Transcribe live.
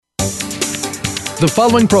The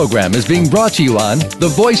following program is being brought to you on the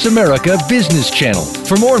Voice America Business Channel.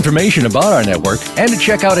 For more information about our network and to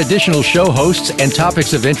check out additional show hosts and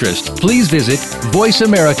topics of interest, please visit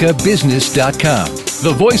voiceamericabusiness.com.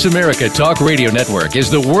 The Voice America Talk Radio Network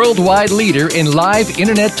is the worldwide leader in live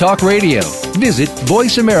Internet talk radio. Visit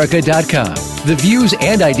voiceamerica.com. The views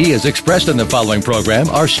and ideas expressed on the following program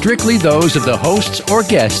are strictly those of the hosts or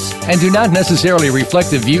guests and do not necessarily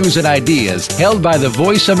reflect the views and ideas held by the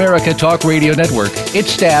Voice America Talk Radio Network,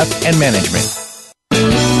 its staff, and management.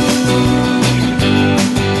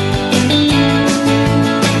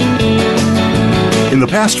 In the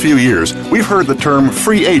past few years, we've heard the term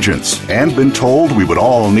free agents and been told we would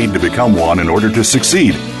all need to become one in order to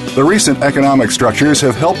succeed. The recent economic structures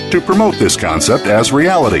have helped to promote this concept as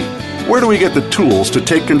reality. Where do we get the tools to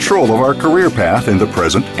take control of our career path in the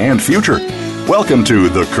present and future? Welcome to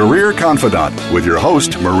The Career Confidant with your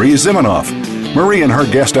host, Marie Zimenoff. Marie and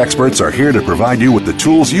her guest experts are here to provide you with the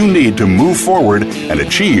tools you need to move forward and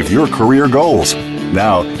achieve your career goals.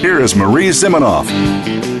 Now, here is Marie Zimenoff.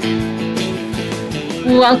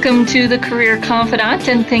 Welcome to The Career Confidant,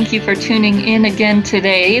 and thank you for tuning in again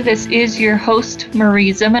today. This is your host,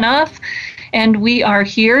 Marie Zimenoff. And we are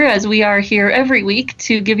here, as we are here every week,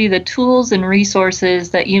 to give you the tools and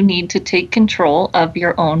resources that you need to take control of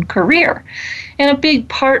your own career. And a big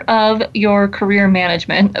part of your career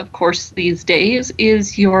management, of course, these days,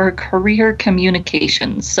 is your career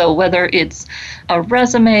communications. So whether it's a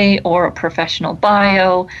resume or a professional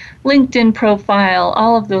bio, LinkedIn profile,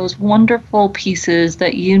 all of those wonderful pieces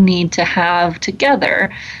that you need to have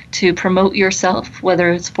together to promote yourself,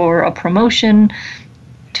 whether it's for a promotion,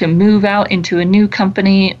 to move out into a new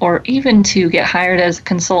company, or even to get hired as a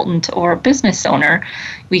consultant or a business owner,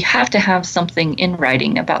 we have to have something in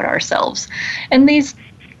writing about ourselves. And these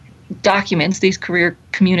documents, these career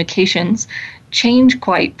communications, change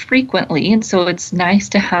quite frequently, and so it's nice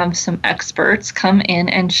to have some experts come in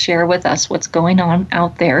and share with us what's going on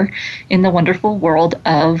out there in the wonderful world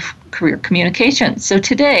of career communications. So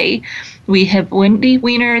today, we have Wendy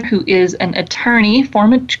Weiner, who is an attorney,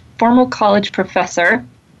 former college professor,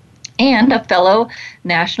 and a fellow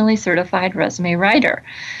nationally certified resume writer.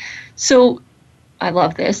 So I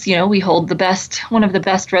love this. You know, we hold one of the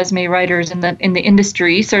best resume writers in the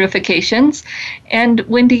industry certifications. And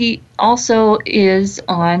Wendy also is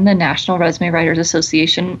on the National Resume Writers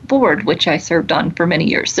Association board, which I served on for many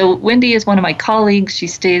years. So Wendy is one of my colleagues. She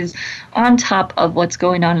stays on top of what's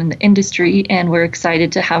going on in the industry, and we're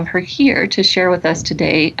excited to have her here to share with us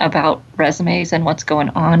today about resumes and what's going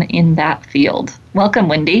on in that field. Welcome,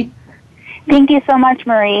 Wendy. Thank you so much,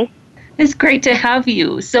 Marie. It's great to have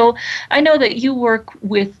you. So I know that you work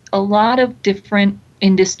with a lot of different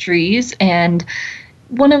industries, and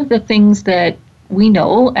one of the things that we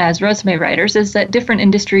know as resume writers is that different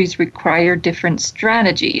industries require different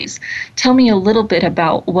strategies. Tell me a little bit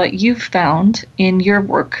about what you've found in your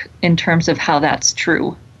work in terms of how that's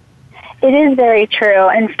true. It is very true.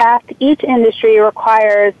 In fact, each industry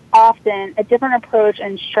requires often a different approach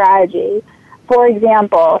and strategy. For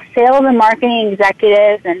example, sales and marketing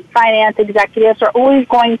executives and finance executives are always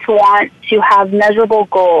going to want to have measurable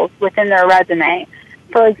goals within their resume.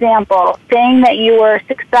 For example, saying that you were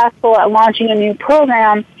successful at launching a new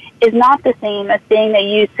program is not the same as saying that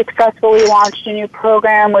you successfully launched a new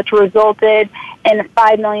program which resulted in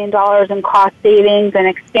 $5 million in cost savings and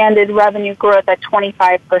expanded revenue growth at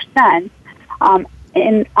 25%.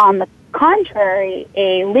 And on the contrary,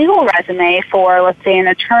 a legal resume for, let's say, an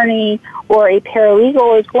attorney or a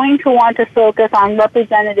paralegal is going to want to focus on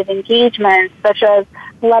representative engagements, such as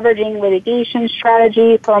leveraging litigation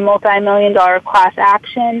strategy for a multi-million-dollar class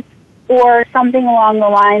action, or something along the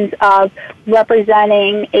lines of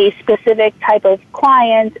representing a specific type of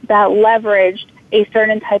client that leveraged a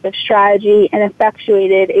certain type of strategy and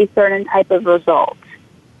effectuated a certain type of result.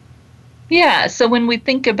 Yeah, so when we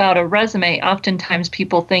think about a resume, oftentimes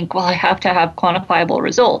people think, well, I have to have quantifiable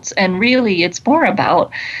results. And really, it's more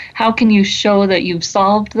about how can you show that you've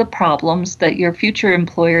solved the problems that your future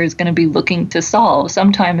employer is going to be looking to solve.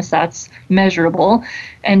 Sometimes that's measurable,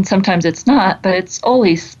 and sometimes it's not, but it's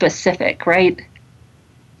always specific, right?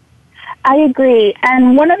 I agree.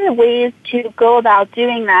 And one of the ways to go about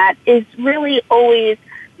doing that is really always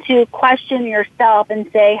to question yourself and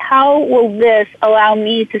say, how will this allow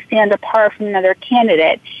me to stand apart from another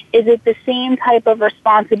candidate? Is it the same type of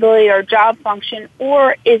responsibility or job function,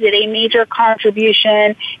 or is it a major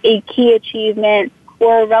contribution, a key achievement,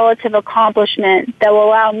 or a relative accomplishment that will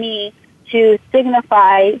allow me to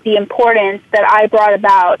signify the importance that I brought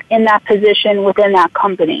about in that position within that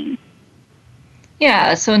company?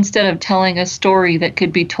 Yeah, so instead of telling a story that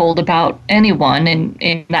could be told about anyone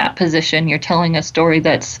in that position, you're telling a story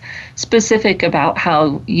that's specific about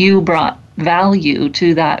how you brought value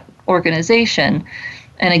to that organization.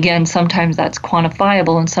 And again, sometimes that's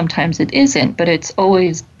quantifiable and sometimes it isn't, but it's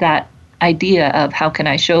always that idea of how can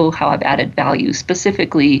I show how I've added value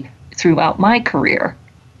specifically throughout my career.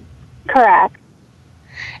 Correct.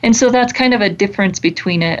 And so that's kind of a difference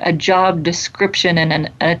between a job description and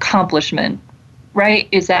an accomplishment, right?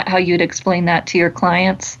 Is that how you'd explain that to your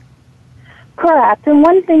clients? Correct. And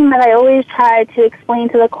one thing that I always try to explain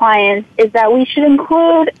to the clients is that we should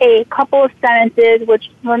include a couple of sentences,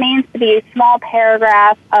 which remains to be a small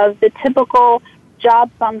paragraph of the typical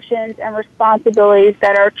job functions and responsibilities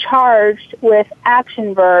that are charged with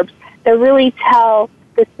action verbs that really tell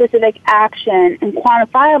the specific action and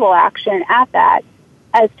quantifiable action at that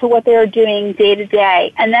as to what they're doing day to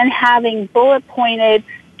day. And then having bullet pointed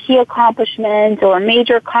key accomplishments or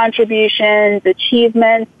major contributions,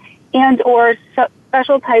 achievements, and or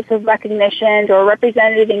special types of recognitions or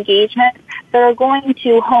representative engagement that are going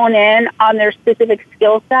to hone in on their specific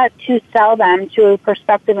skill set to sell them to a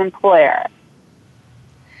prospective employer.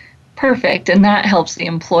 Perfect. And that helps the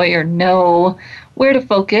employer know where to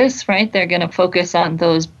focus, right? They're going to focus on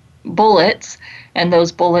those bullets, and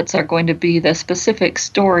those bullets are going to be the specific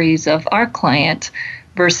stories of our client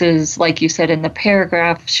versus, like you said in the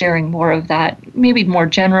paragraph, sharing more of that, maybe more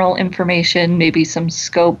general information, maybe some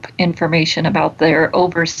scope information about their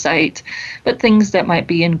oversight, but things that might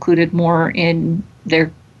be included more in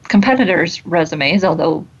their competitors' resumes,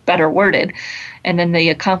 although better worded. And then the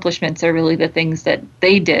accomplishments are really the things that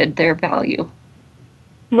they did, their value.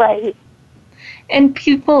 Right. And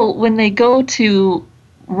people, when they go to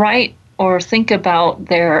write or think about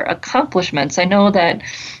their accomplishments, I know that,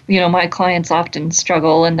 my clients often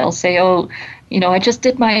struggle and they'll say, I just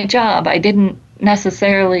did my job. I didn't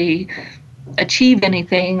necessarily achieve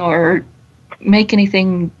anything or make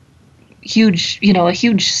anything huge, a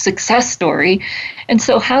huge success story. And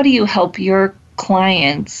so how do you help your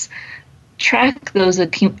clients track those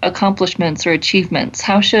accomplishments or achievements?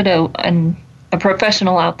 How should a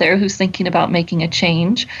professional out there who's thinking about making a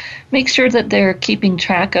change make sure that they're keeping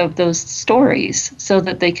track of those stories so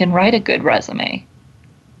that they can write a good resume?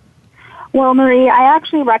 Well, Marie, I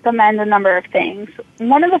actually recommend a number of things.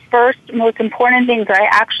 One of the first most important things that I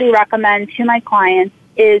actually recommend to my clients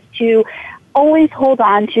is to always hold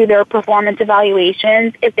on to their performance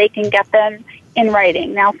evaluations if they can get them in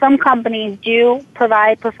writing. Now, some companies do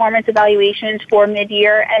provide performance evaluations for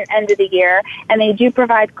mid-year and end of the year, and they do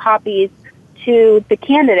provide copies to the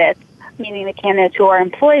candidates, meaning the candidates who are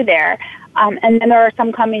employed there. And then there are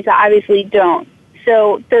some companies that obviously don't.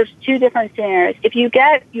 So there's two different scenarios. If you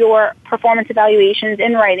get your performance evaluations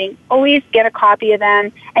in writing, always get a copy of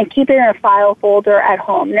them and keep it in a file folder at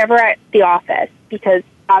home, never at the office, because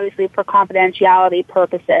obviously for confidentiality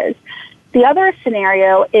purposes. The other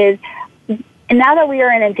scenario is, and now that we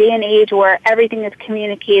are in a day and age where everything is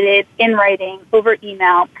communicated in writing over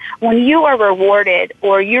email, when you are rewarded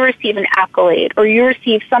or you receive an accolade or you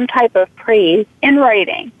receive some type of praise in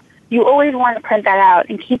writing, you always want to print that out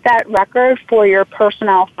and keep that record for your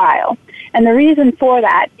personnel file. And the reason for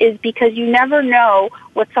that is because you never know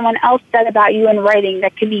what someone else said about you in writing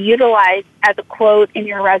that can be utilized as a quote in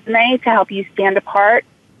your resume to help you stand apart.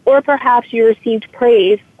 Or perhaps you received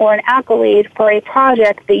praise or an accolade for a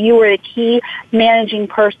project that you were the key managing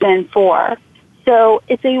person for. So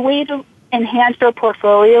it's a way to enhance your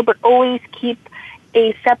portfolio, but always keep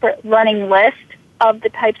a separate running list of the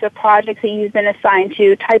types of projects that you've been assigned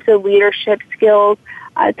to, types of leadership skills,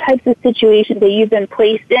 types of situations that you've been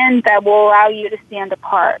placed in that will allow you to stand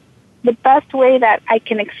apart. The best way that I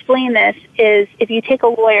can explain this is if you take a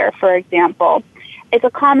lawyer, for example. It's a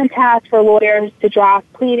common task for lawyers to draft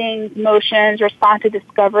pleadings, motions, respond to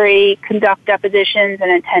discovery, conduct depositions,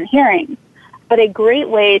 and attend hearings. But a great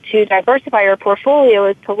way to diversify your portfolio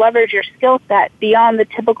is to leverage your skill set beyond the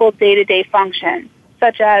typical day-to-day functions,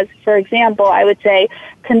 such as, for example, I would say,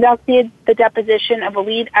 conducted the deposition of a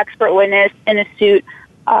lead expert witness in a suit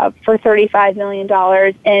for $35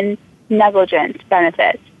 million in negligence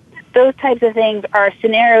benefits. Those types of things are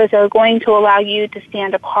scenarios that are going to allow you to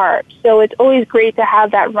stand apart. So it's always great to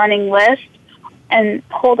have that running list and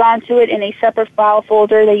hold on to it in a separate file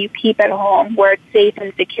folder that you keep at home where it's safe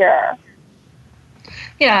and secure.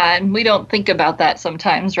 Yeah, and we don't think about that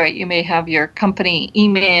sometimes, right? You may have your company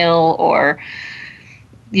email or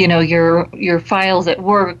your files at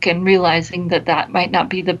work and realizing that might not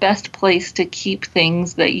be the best place to keep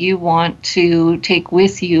things that you want to take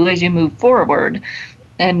with you as you move forward.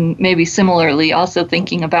 And maybe similarly, also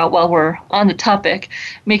thinking about, while we're on the topic,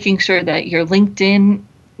 making sure that your main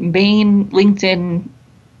LinkedIn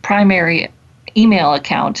primary email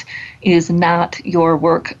account is not your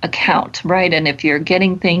work account, right? And if you're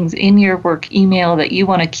getting things in your work email that you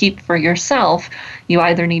want to keep for yourself, you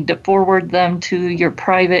either need to forward them to your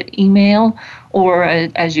private email or,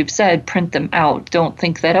 as you've said, print them out. Don't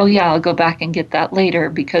think that, oh yeah, I'll go back and get that later,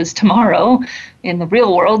 because tomorrow, in the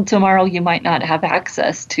real world, tomorrow you might not have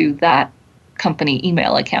access to that company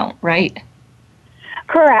email account, right?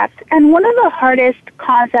 Correct. And one of the hardest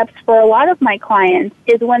concepts for a lot of my clients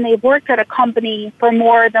is when they've worked at a company for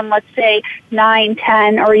more than, let's say, 9,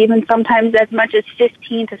 10, or even sometimes as much as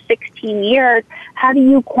 15 to 16 years, how do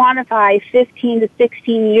you quantify 15 to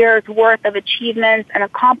 16 years worth of achievements and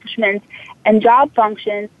accomplishments and job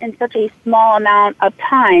functions in such a small amount of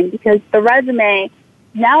time? Because the resume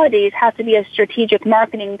nowadays has to be a strategic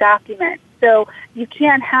marketing document. So you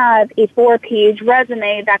can't have a 4-page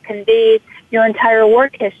resume that conveys your entire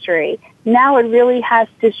work history. Now it really has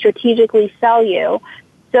to strategically sell you.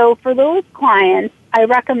 So for those clients, I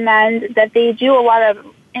recommend that they do a lot of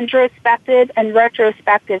introspective and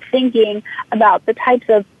retrospective thinking about the types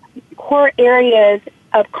of core areas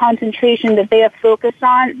of concentration that they have focused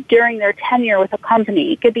on during their tenure with a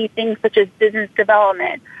company. It could be things such as business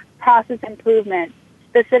development, process improvement,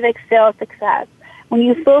 specific sales success. When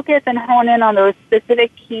you focus and hone in on those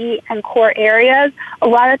specific key and core areas, a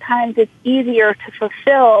lot of times it's easier to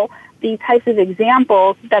fulfill the types of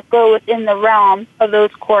examples that go within the realm of those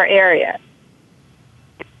core areas.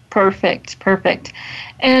 Perfect.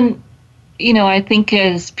 And, I think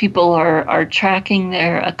as people are tracking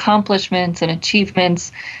their accomplishments and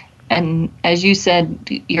achievements, and as you said,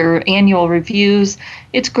 your annual reviews,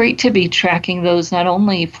 it's great to be tracking those not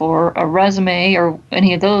only for a resume or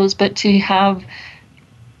any of those, but to have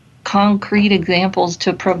concrete examples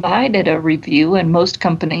to provide at a review. And most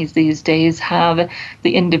companies these days have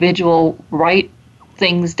the individual write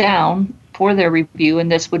things down for their review,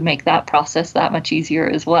 and this would make that process that much easier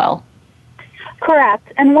as well.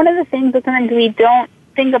 Correct. And one of the things that sometimes we don't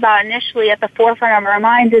think about initially at the forefront of our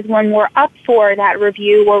minds is when we're up for that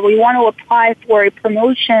review or we want to apply for a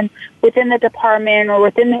promotion within the department or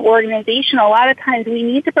within the organization, a lot of times we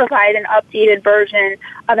need to provide an updated version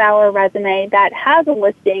of our resume that has a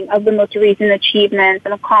listing of the most recent achievements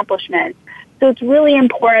and accomplishments. So it's really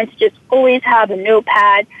important to just always have a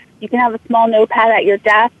notepad. You can have a small notepad at your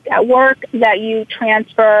desk at work that you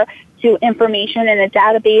transfer to information in a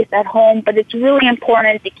database at home, but it's really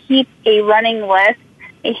important to keep a running list,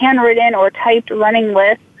 a handwritten or typed running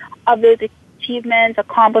list of those achievements,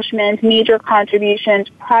 accomplishments, major contributions,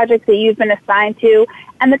 projects that you've been assigned to,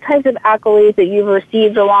 and the types of accolades that you've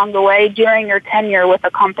received along the way during your tenure with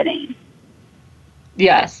a company.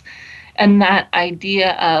 Yes. And that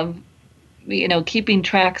idea of, keeping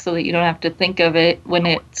track so that you don't have to think of it when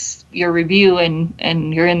it's your review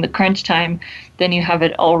and you're in the crunch time, then you have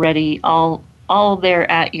it already all there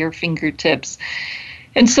at your fingertips.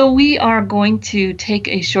 And so we are going to take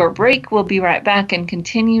a short break. We'll be right back and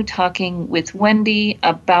continue talking with Wendy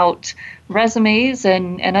about resumes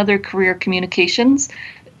and other career communications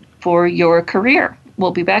for your career.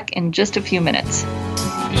 We'll be back in just a few minutes.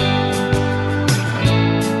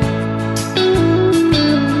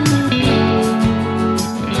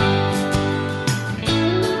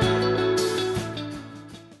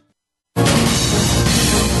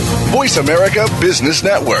 Voice America Business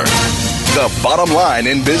Network, the bottom line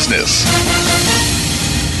in business.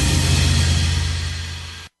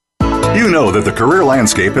 You know that the career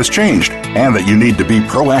landscape has changed and that you need to be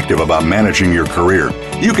proactive about managing your career.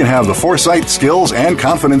 You can have the foresight, skills, and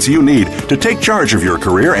confidence you need to take charge of your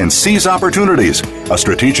career and seize opportunities. A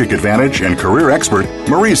strategic advantage and career expert,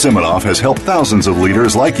 Marie Zimenoff has helped thousands of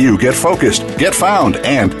leaders like you get focused, get found,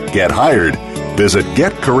 and get hired. Visit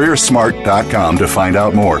getcareersmart.com to find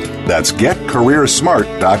out more. That's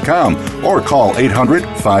getcareersmart.com or call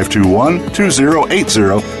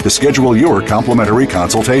 800-521-2080 to schedule your complimentary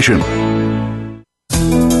consultation.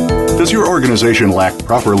 Does your organization lack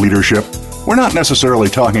proper leadership? We're not necessarily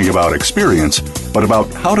talking about experience, but about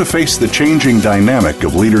how to face the changing dynamic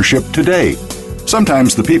of leadership today.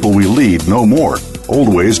 Sometimes the people we lead know more.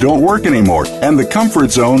 Old ways don't work anymore, and the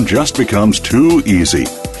comfort zone just becomes too easy.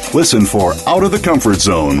 Listen for Out of the Comfort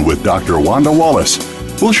Zone with Dr. Wanda Wallace.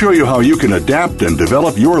 We'll show you how you can adapt and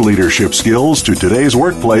develop your leadership skills to today's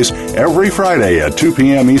workplace every Friday at 2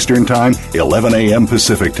 p.m. Eastern Time, 11 a.m.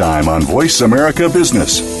 Pacific Time on Voice America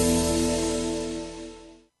Business.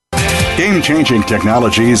 Game-changing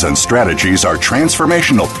technologies and strategies are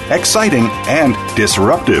transformational, exciting, and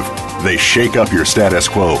disruptive. They shake up your status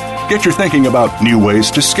quo, get your thinking about new ways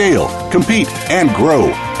to scale, compete, and grow,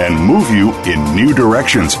 and move you in new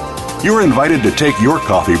directions. You're invited to take your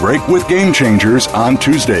coffee break with Game Changers on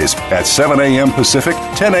Tuesdays at 7 a.m. Pacific,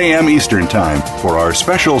 10 a.m. Eastern Time for our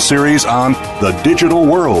special series on the digital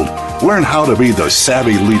world. Learn how to be the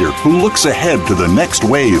savvy leader who looks ahead to the next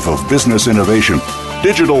wave of business innovation.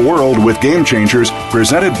 Digital World with Game Changers,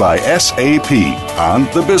 presented by SAP on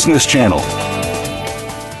the Business Channel.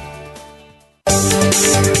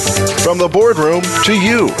 From the boardroom to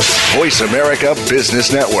you, Voice America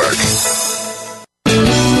Business Network.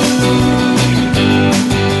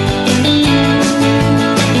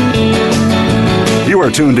 You are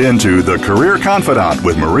tuned in to The Career Confidant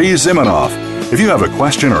with Marie Zimenoff. If you have a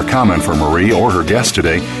question or comment for Marie or her guest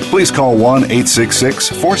today, please call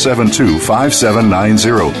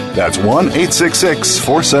 1-866-472-5790. That's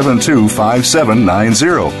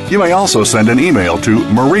 1-866-472-5790. You may also send an email to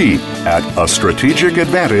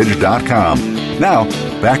marie@astrategicadvantage.com. Now,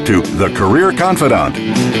 back to The Career Confidant.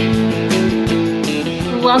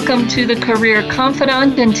 Welcome to the Career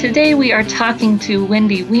Confidant, and today we are talking to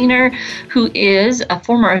Wendy Weiner, who is a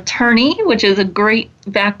former attorney, which is a great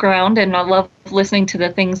background, and I love listening to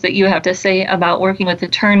the things that you have to say about working with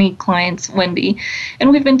attorney clients, Wendy.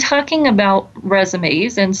 And we've been talking about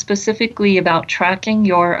resumes and specifically about tracking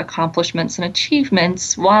your accomplishments and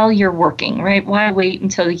achievements while you're working, right? Why wait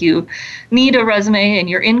until you need a resume and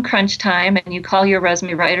you're in crunch time and you call your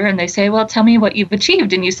resume writer and they say, well, tell me what you've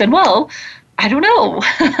achieved. And you said, well, I don't know.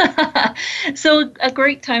 So a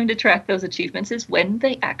great time to track those achievements is when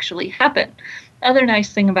they actually happen. Other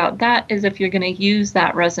nice thing about that is if you're going to use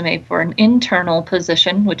that resume for an internal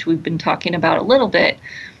position, which we've been talking about a little bit,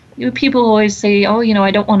 people always say, oh,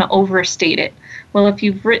 I don't want to overstate it. Well, if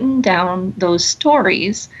you've written down those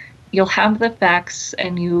stories, you'll have the facts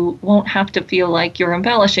and you won't have to feel like you're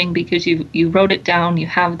embellishing because you wrote it down, you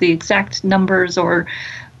have the exact numbers or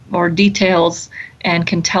details and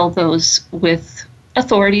can tell those with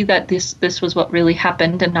authority that this was what really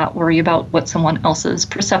happened and not worry about what someone else's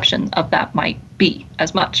perception of that might be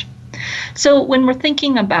as much. So when we're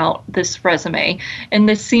thinking about this resume, and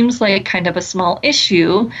this seems like kind of a small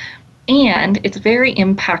issue, and it's very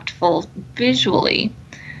impactful visually,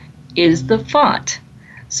 is the font.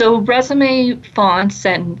 So resume fonts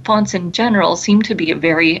and fonts in general seem to be a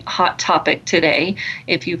very hot topic today.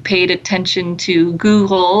 If you've paid attention to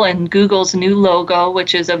Google and Google's new logo,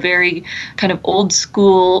 which is a very kind of old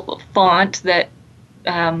school font that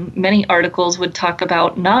many articles would talk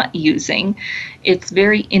about not using, it's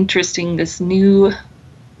very interesting, this new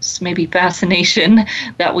maybe fascination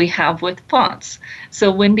that we have with fonts.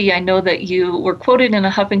 So Wendy, I know that you were quoted in a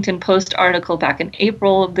Huffington Post article back in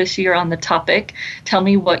April of this year on the topic. Tell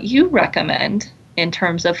me what you recommend in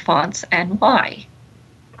terms of fonts and why.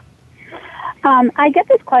 I get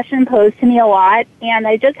this question posed to me a lot, and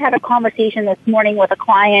I just had a conversation this morning with a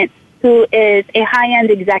client who is a high-end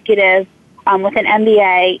executive with an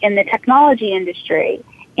MBA in the technology industry.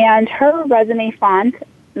 And her resume font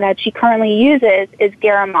that she currently uses is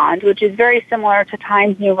Garamond, which is very similar to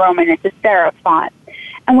Times New Roman. It's a serif font.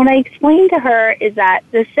 And what I explained to her is that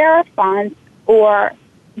the serif fonts, or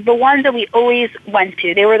the ones that we always went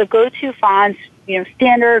to, they were the go-to fonts,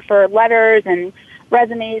 standard for letters and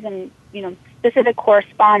resumes and, specific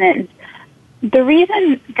correspondence. The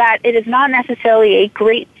reason that it is not necessarily a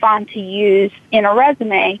great font to use in a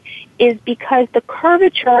resume is because the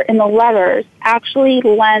curvature in the letters actually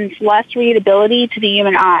lends less readability to the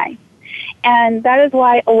human eye. And that is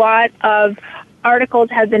why a lot of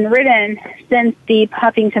articles have been written since the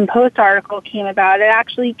Huffington Post article came about. It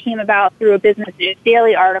actually came about through a Business News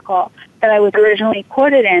Daily article that I was originally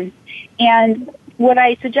quoted in. And what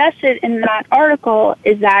I suggested in that article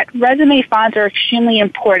is that resume fonts are extremely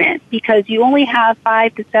important because you only have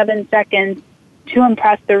 5 to 7 seconds to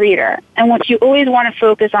impress the reader. And what you always want to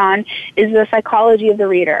focus on is the psychology of the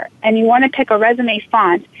reader. And you want to pick a resume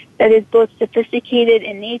font that is both sophisticated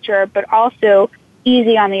in nature but also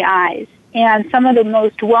easy on the eyes. And some of the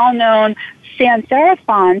most well-known sans serif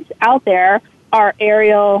fonts out there are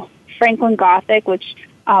Arial, Franklin Gothic, which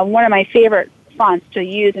one of my favorite fonts to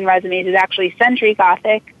use in resumes is actually Century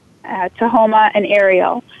Gothic, Tahoma, and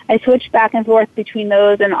Arial. I switch back and forth between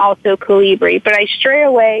those and also Calibri, but I stray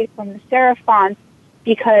away from the serif fonts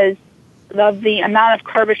because of the amount of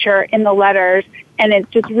curvature in the letters, and it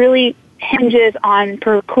just really hinges on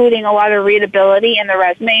precluding a lot of readability in the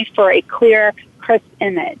resume for a clear, crisp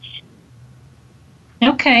image.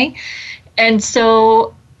 Okay. And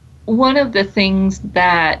so one of the things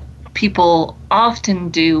that people often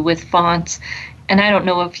do with fonts and I don't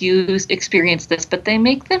know if you experienced this, but they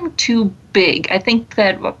make them too big. I think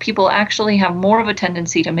that people actually have more of a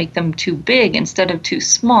tendency to make them too big instead of too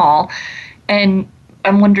small. And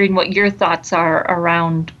I'm wondering what your thoughts are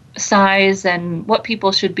around size and what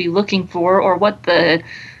people should be looking for, or what the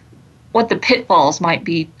pitfalls might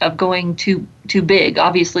be of going too big.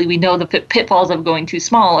 Obviously, we know the pitfalls of going too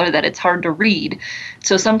small are that it's hard to read.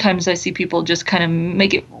 So sometimes I see people just kind of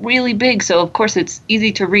make it really big, so of course it's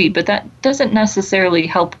easy to read, but that doesn't necessarily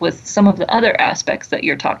help with some of the other aspects that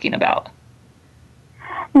you're talking about.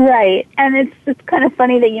 Right, and it's kind of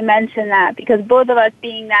funny that you mentioned that, because both of us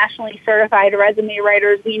being nationally certified resume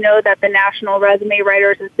writers, we know that the National Resume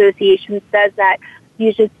Writers Association says that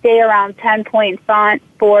you should stay around 10-point font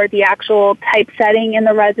for the actual typesetting in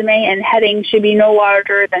the resume, and heading should be no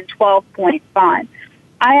larger than 12-point font.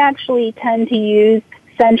 I actually tend to use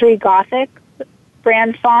Century Gothic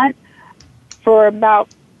brand font for about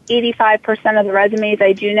 85% of the resumes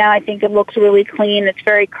I do now. I think it looks really clean. It's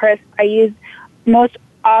very crisp. I use most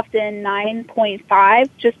often 9.5,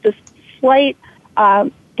 just a slight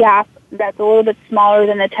gap that's a little bit smaller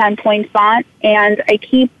than the 10-point font, and I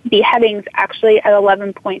keep the headings actually at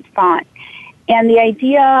 11-point font. And the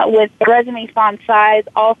idea with the resume font size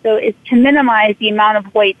also is to minimize the amount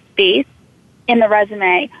of white space in the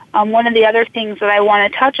resume. One of the other things that I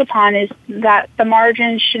want to touch upon is that the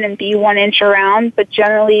margins shouldn't be 1 inch around, but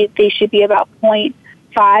generally they should be about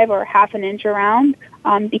 0.5 or half an inch around,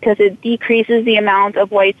 because it decreases the amount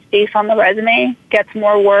of white space on the resume, gets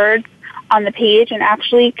more words on the page, and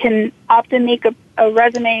actually can often make a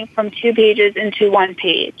resume from 2 pages into 1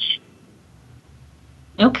 page.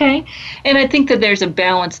 Okay. And I think that there's a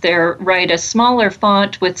balance there, right? A smaller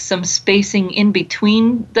font with some spacing in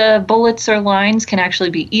between the bullets or lines can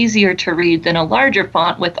actually be easier to read than a larger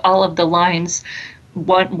font with all of the lines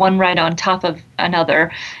one right on top of another.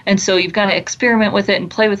 And so you've got to experiment with it and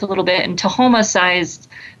play with it a little bit. And Tahoma size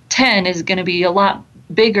 10 is going to be a lot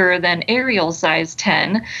bigger than Arial size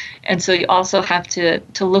 10, and so you also have to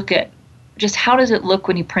look at just how does it look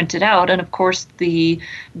when you print it out. And of course, the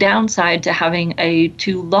downside to having a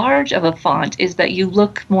too large of a font is that you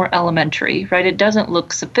look more elementary, right? It doesn't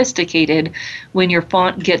look sophisticated when your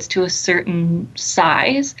font gets to a certain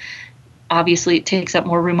size. Obviously, it takes up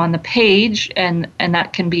more room on the page, and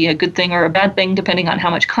that can be a good thing or a bad thing depending on how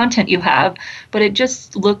much content you have, but it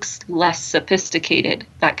just looks less sophisticated.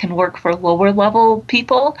 That can work for lower level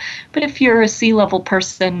people, but if you're a C-level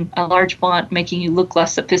person, a large font making you look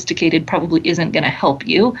less sophisticated probably isn't going to help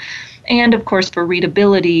you. And of course, for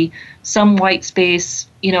readability, some white space,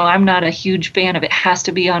 I'm not a huge fan of it has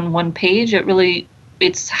to be on 1 page.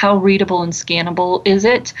 It's how readable and scannable is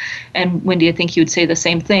it? And Wendy, I think you would say the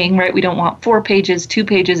same thing, right? We don't want 4 pages, 2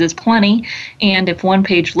 pages is plenty. And if 1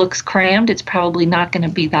 page looks crammed, it's probably not going to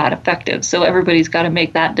be that effective. So everybody's got to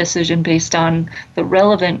make that decision based on the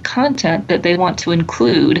relevant content that they want to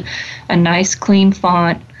include. A nice, clean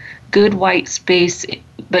font, good white space,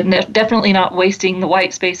 but definitely not wasting the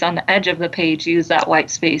white space on the edge of the page. Use that white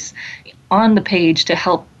space on the page to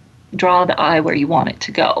help draw the eye where you want it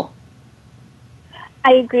to go.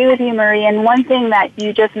 I agree with you, Marie. And one thing that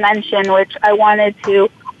you just mentioned, which I wanted to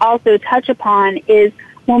also touch upon, is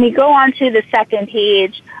when we go on to the second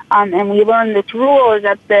page, and we learn this rule, is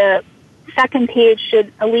that the second page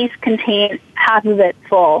should at least contain half of it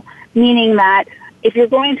full, meaning that if you're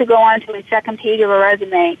going to go on to a second page of a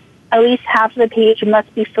resume, at least half of the page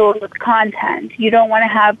must be filled with content. You don't want to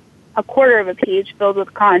have a quarter of a page filled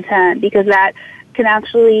with content, because that can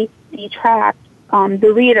actually detract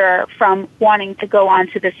the reader from wanting to go on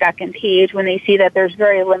to the second page when they see that there's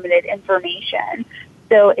very limited information.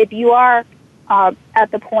 So if you are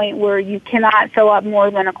at the point where you cannot fill up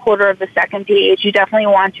more than a quarter of the second page, you definitely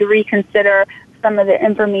want to reconsider some of the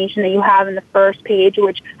information that you have in the first page,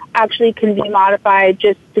 which actually can be modified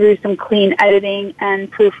just through some clean editing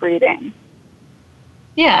and proofreading.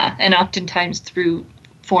 Yeah, and oftentimes through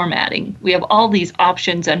formatting. We have all these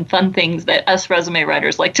options and fun things that us resume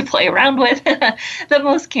writers like to play around with that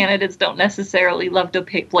most candidates don't necessarily love to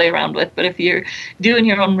play around with. But if you're doing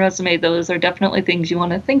your own resume, those are definitely things you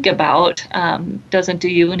want to think about. Doesn't do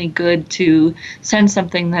you any good to send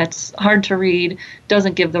something that's hard to read,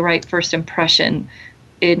 doesn't give the right first impression.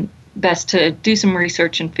 It's best to do some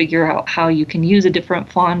research and figure out how you can use a different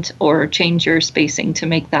font or change your spacing to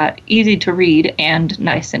make that easy to read and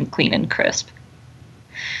nice and clean and crisp.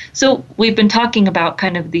 So we've been talking about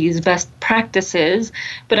kind of these best practices,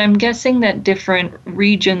 but I'm guessing that different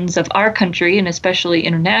regions of our country, and especially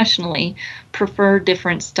internationally, prefer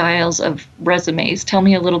different styles of resumes. Tell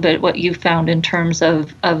me a little bit what you found in terms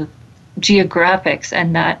of geographics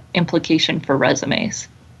and that implication for resumes.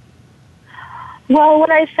 Well,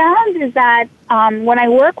 what I found is that when I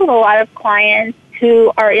work with a lot of clients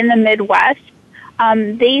who are in the Midwest,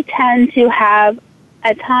 they tend to have,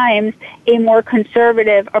 at times, a more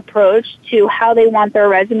conservative approach to how they want their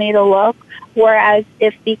resume to look, whereas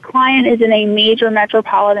if the client is in a major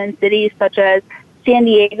metropolitan city such as San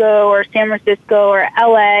Diego or San Francisco or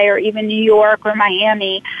LA or even New York or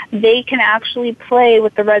Miami, they can actually play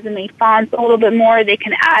with the resume fonts a little bit more. They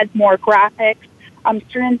can add more graphics.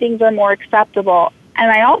 Certain things are more acceptable.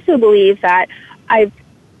 And I also believe that I've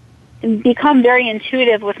become very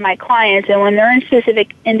intuitive with my clients, and when they're in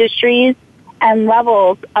specific industries and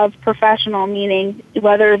levels of professional, meaning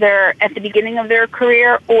whether they're at the beginning of their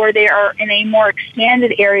career or they are in a more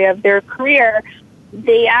expanded area of their career,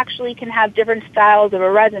 they actually can have different styles of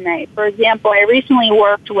a resume. For example, I recently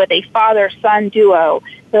worked with a father-son duo.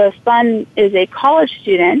 The son is a college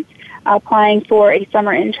student applying for a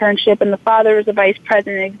summer internship, and the father is a vice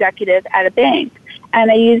president executive at a bank. And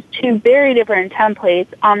I used two very different templates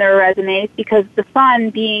on their resumes because the son,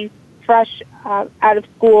 being fresh out of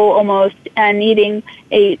school almost and needing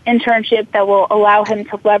a internship that will allow him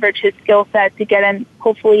to leverage his skill set to get him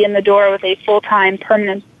hopefully in the door with a full-time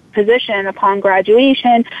permanent position upon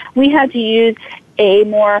graduation, we had to use a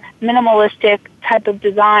more minimalistic type of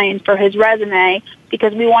design for his resume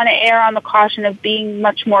because we want to err on the caution of being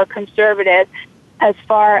much more conservative as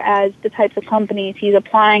far as the types of companies he's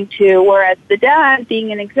applying to, whereas the dad,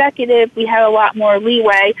 being an executive, we have a lot more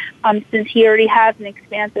leeway since he already has an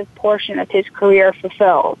expansive portion of his career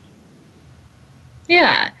fulfilled.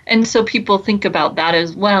 Yeah, and so people think about that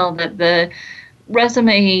as well, that the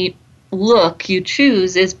resume look you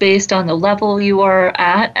choose is based on the level you are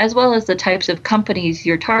at, as well as the types of companies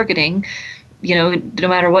you're targeting. You know, no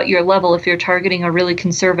matter what your level, if you're targeting a really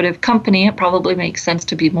conservative company, it probably makes sense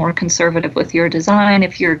to be more conservative with your design.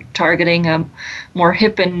 If you're targeting a more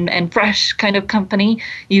hip and fresh kind of company,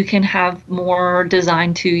 you can have more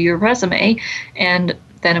design to your resume. And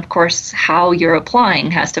then, of course, how you're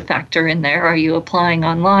applying has to factor in there. Are you applying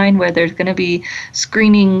online where there's going to be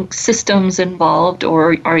screening systems involved,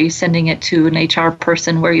 or are you sending it to an HR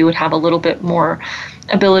person where you would have a little bit more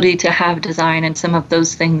ability to have design and some of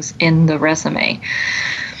those things in the resume?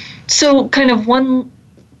 So kind of one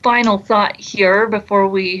final thought here before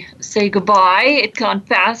we say goodbye. It's gone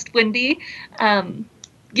fast, Wendy.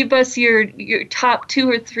 Give us your top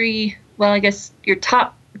 2 or 3, well, I guess your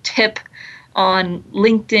top tip on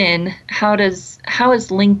LinkedIn. How is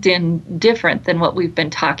LinkedIn different than what we've been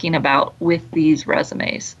talking about with these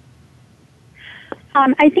resumes?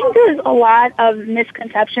 I think there's a lot of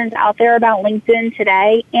misconceptions out there about LinkedIn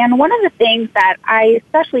today, and one of the things that I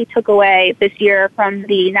especially took away this year from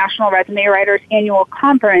the National Resume Writers Annual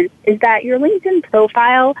Conference is that your LinkedIn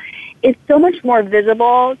profile is so much more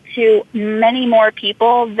visible to many more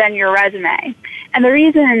people than your resume. And the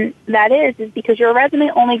reason that is because your resume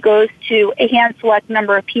only goes to a hand select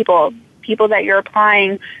number of people that you're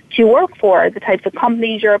applying to work for, the types of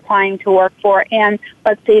companies you're applying to work for, and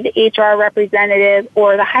let's say the HR representative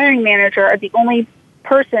or the hiring manager are the only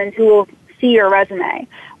persons who will see your resume.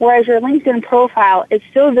 Whereas your LinkedIn profile is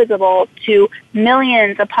so visible to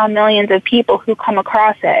millions upon millions of people who come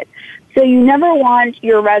across it. So you never want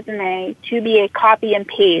your resume to be a copy and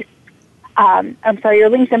paste. Your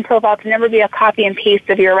LinkedIn profile to never be a copy and paste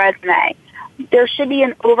of your resume. There should be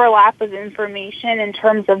an overlap of information in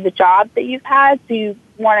terms of the jobs that you've had, so you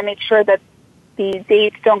want to make sure that the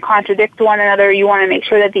dates don't contradict one another. You want to make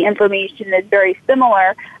sure that the information is very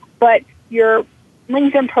similar, but your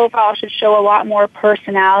LinkedIn profile should show a lot more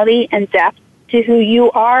personality and depth to who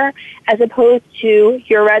you are as opposed to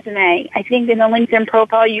your resume. I think in the LinkedIn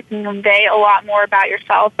profile you can convey a lot more about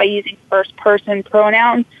yourself by using first-person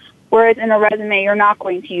pronouns, whereas in a resume, you're not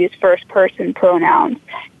going to use first-person pronouns.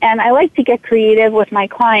 And I like to get creative with my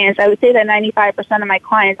clients. I would say that 95% of my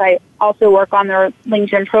clients, I also work on their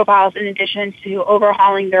LinkedIn profiles in addition to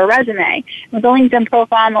overhauling their resume. With the LinkedIn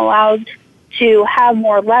profile, I'm allowed to have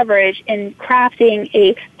more leverage in crafting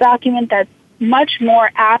a document that's much more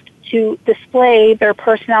apt to display their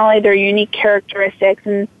personality, their unique characteristics.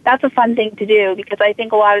 And that's a fun thing to do because I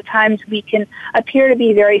think a lot of times we can appear to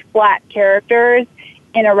be very flat characters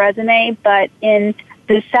in a resume, but in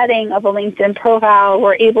the setting of a LinkedIn profile,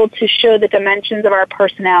 we're able to show the dimensions of our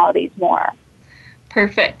personalities more.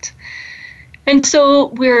 Perfect. And so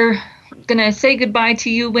we're going to say goodbye to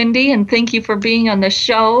you, Wendy, and thank you for being on the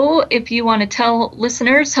show. If you want to tell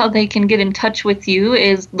listeners how they can get in touch with you,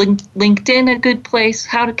 is LinkedIn a good place?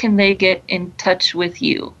 How can they get in touch with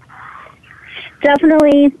you?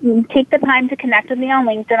 Definitely take the time to connect with me on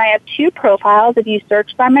LinkedIn. I have 2 profiles. If you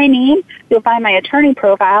search by my name, you'll find my attorney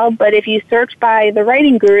profile. But if you search by The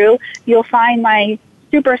Writing Guru, you'll find my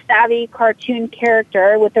super savvy cartoon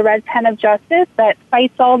character with the red pen of justice that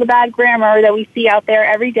fights all the bad grammar that we see out there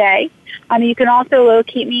every day. You can also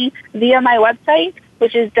locate me via my website,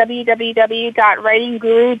 which is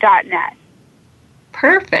www.writingguru.net.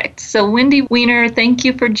 Perfect. So Wendy Weiner, thank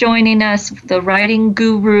you for joining us, the Writing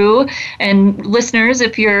Guru. And listeners,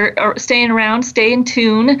 if you're staying around, stay in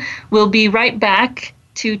tune. We'll be right back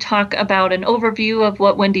to talk about an overview of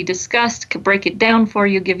what Wendy discussed, break it down for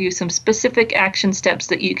you, give you some specific action steps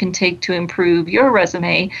that you can take to improve your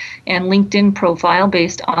resume and LinkedIn profile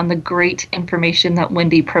based on the great information that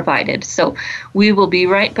Wendy provided. So we will be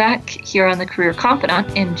right back here on the Career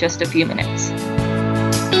Confidant in just a few minutes.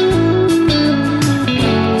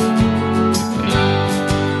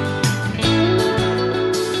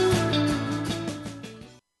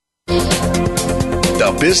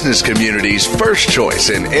 The business community's first choice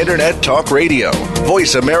in Internet Talk Radio.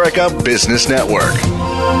 Voice America Business Network.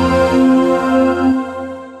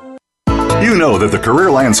 You know that the career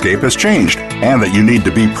landscape has changed and that you need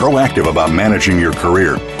to be proactive about managing your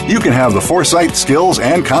career. You can have the foresight, skills,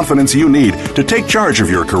 and confidence you need to take charge of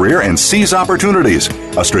your career and seize opportunities.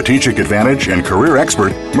 A strategic advantage and career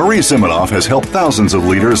expert, Marie Zimenoff has helped thousands of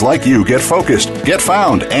leaders like you get focused, get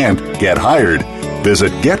found, and get hired.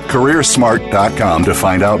 Visit getcareersmart.com to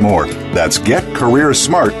find out more. That's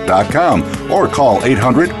getcareersmart.com or call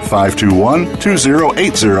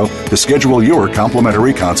 800-521-2080 to schedule your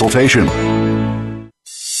complimentary consultation.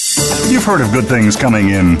 You've heard of good things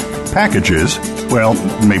coming in packages. Well,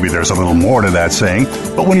 maybe there's a little more to that saying,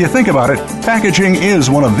 but when you think about it, packaging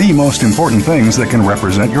is one of the most important things that can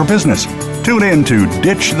represent your business. Tune in to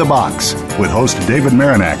Ditch the Box with host David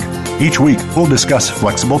Marinak. Each week, we'll discuss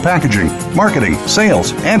flexible packaging, marketing,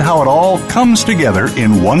 sales, and how it all comes together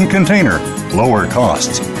in one container. Lower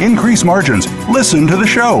costs, increase margins. Listen to the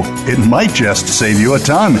show. It might just save you a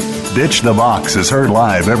ton. Ditch the Box is heard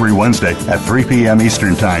live every Wednesday at 3 p.m.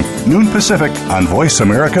 Eastern Time, noon Pacific on Voice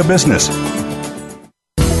America Business.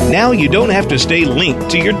 Now you don't have to stay linked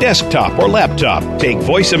to your desktop or laptop. Take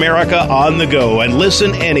Voice America on the go and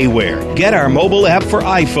listen anywhere. Get our mobile app for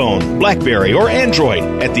iPhone, BlackBerry, or Android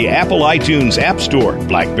at the Apple iTunes App Store,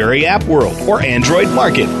 BlackBerry App World, or Android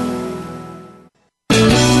Market.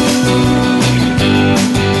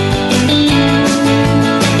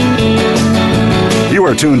 You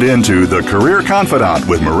are tuned in to The Career Confidant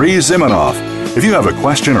with Marie Zimenoff. If you have a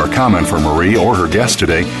question or comment for Marie or her guest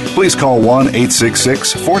today, please call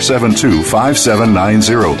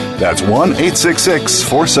 1-866-472-5790. That's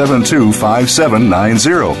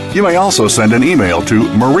 1-866-472-5790. You may also send an email to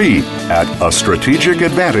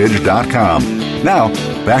marie@astrategicadvantage.com. Now,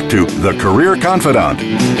 back to The Career Confidant.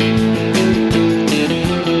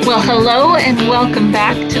 Well, hello and welcome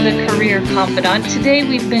back to The Career Confidant. Today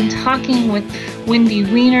we've been talking with Wendy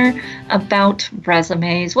Weiner about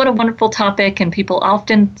resumes. What a wonderful topic, and people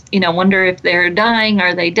often, wonder if they're dying,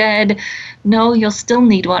 are they dead? No, you'll still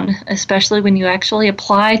need one, especially when you actually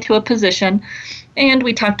apply to a position. And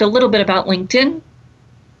we talked a little bit about LinkedIn,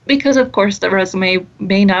 because of course the resume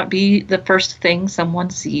may not be the first thing someone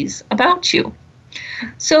sees about you.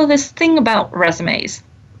 So this thing about resumes,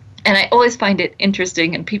 and I always find it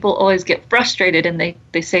interesting, and people always get frustrated, and they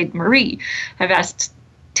say, Marie, I've asked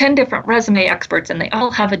 10 different resume experts and they all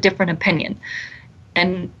have a different opinion.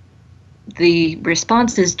 And the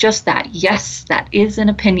response is just that. Yes, that is an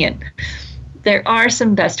opinion. There are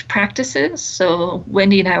some best practices. So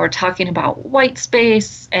Wendy and I were talking about white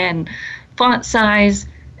space and font size,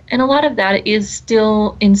 and a lot of that is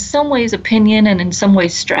still in some ways opinion and in some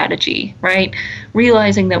ways strategy, right?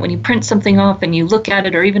 Realizing that when you print something off and you look at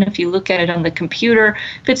it, or even if you look at it on the computer,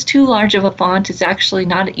 if it's too large of a font, it's actually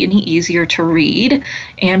not any easier to read,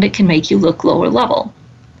 and it can make you look lower level.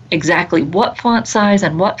 Exactly what font size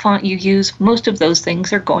and what font you use, most of those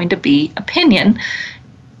things are going to be opinion.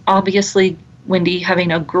 Obviously, Wendy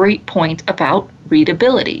having a great point about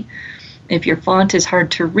readability. If your font is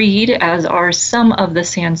hard to read, as are some of the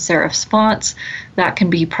sans serifs fonts, that can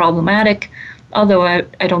be problematic, although I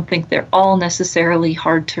don't think they're all necessarily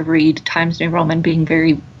hard to read, Times New Roman being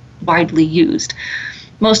very widely used.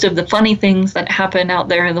 Most of the funny things that happen out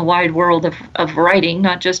there in the wide world of writing,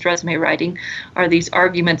 not just resume writing, are these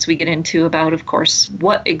arguments we get into about, of course,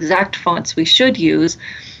 what exact fonts we should use.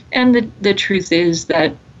 And the truth is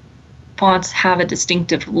that fonts have a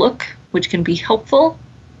distinctive look, which can be helpful.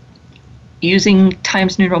 Using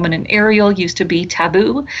Times New Roman and Arial used to be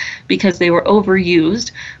taboo because they were overused.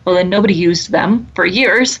 Well, then nobody used them for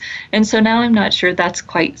years, and so now I'm not sure that's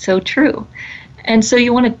quite so true. And so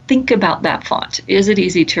you want to think about that font. Is it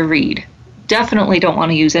easy to read? Definitely don't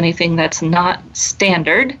want to use anything that's not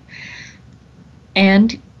standard.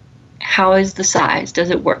 And how is the size? Does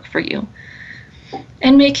it work for you?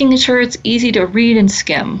 And making sure it's easy to read and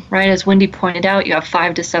skim, right? As Wendy pointed out, you have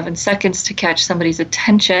 5 to 7 seconds to catch somebody's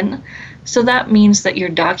attention. So that means that your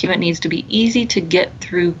document needs to be easy to get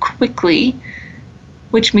through quickly,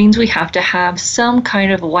 which means we have to have some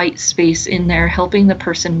kind of white space in there helping the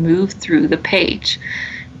person move through the page.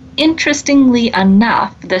 Interestingly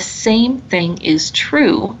enough, the same thing is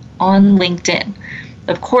true on LinkedIn.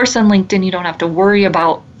 Of course, on LinkedIn, you don't have to worry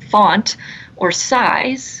about font or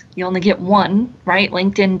size. You only get one, right?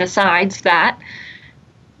 LinkedIn decides that.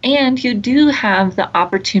 And you do have the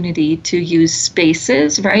opportunity to use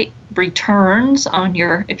spaces, right? Returns on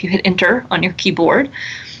your, if you hit enter on your keyboard,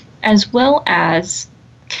 as well as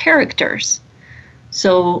characters.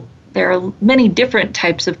 So there are many different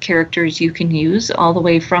types of characters you can use, all the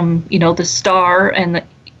way from, the star and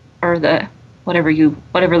the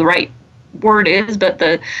whatever the right word is, but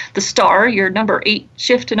the star, your number 8,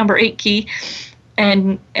 shift to number 8 key,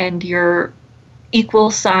 and your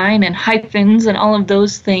equal sign and hyphens and all of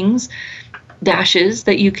those things, dashes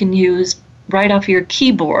that you can use right off your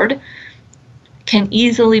keyboard, can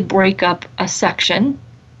easily break up a section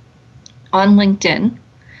on LinkedIn.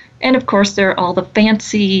 And of course, there are all the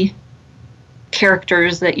fancy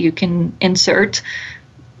characters that you can insert.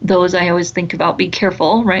 Those I always think about, be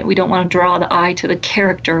careful, right? We don't want to draw the eye to the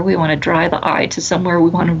character. We want to draw the eye to somewhere we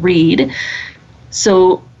want to read.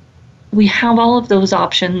 So we have all of those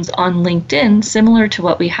options on LinkedIn, similar to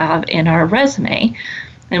what we have in our resume.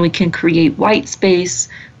 And we can create white space.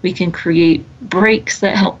 We can create breaks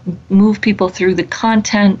that help move people through the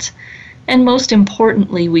content. And most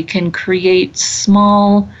importantly, we can create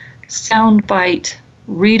small, soundbite,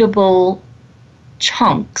 readable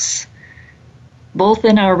chunks, both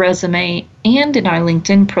in our resume and in our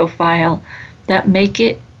LinkedIn profile, that make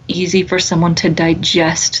it easy for someone to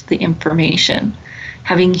digest the information.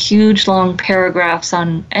 Having huge, long paragraphs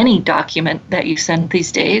on any document that you send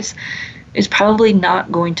these days is probably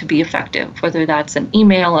not going to be effective, whether that's an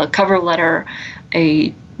email, a cover letter,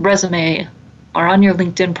 a resume, or on your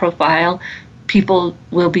LinkedIn profile. People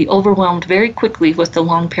will be overwhelmed very quickly with the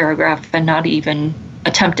long paragraph and not even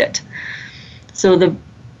attempt it. So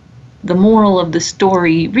the moral of the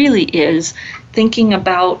story really is thinking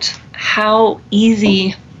about how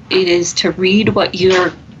easy it is to read what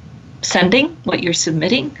you're sending, what you're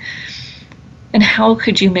submitting, and how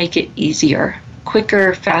could you make it easier,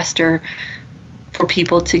 quicker, faster for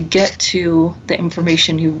people to get to the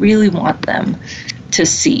information you really want them to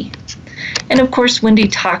see. And of course, Wendy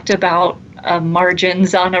talked about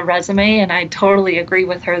margins on a resume, and I totally agree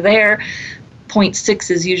with her there. 0.6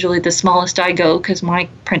 is usually the smallest I go, because my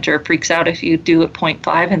printer freaks out if you do a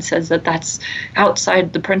 0.5 and says that that's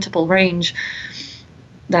outside the printable range.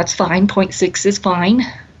 That's fine, 0.6 is fine,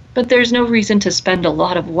 but there's no reason to spend a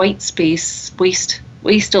lot of white space, waste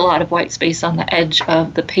a lot of white space on the edge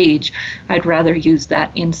of the page. I'd rather use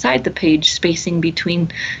that inside the page, spacing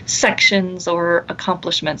between sections or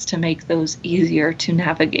accomplishments to make those easier to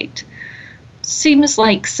navigate. Seems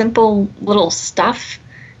like simple little stuff,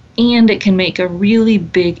 and it can make a really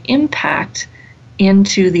big impact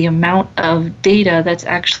into the amount of data that's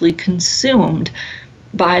actually consumed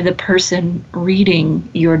by the person reading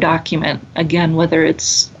your document. Again, whether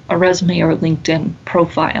it's a resume or a LinkedIn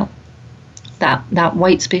profile. That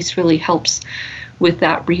white space really helps with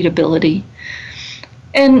that readability.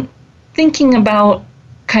 And thinking about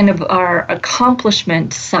kind of our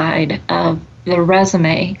accomplishment side of the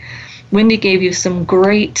resume, Wendy gave you some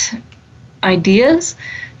great ideas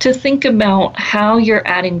to think about how you're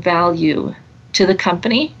adding value to the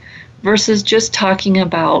company versus just talking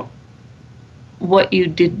about what you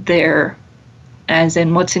did there, as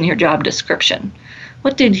in what's in your job description.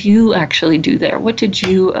 What did you actually do there? What did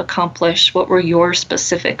you accomplish? What were your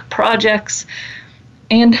specific projects?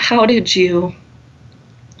 And how did you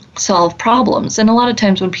solve problems? And a lot of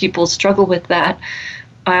times when people struggle with that,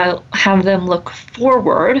 I'll have them look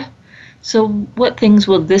forward. So what things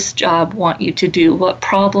will this job want you to do? What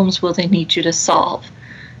problems will they need you to solve?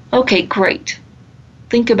 Okay, great.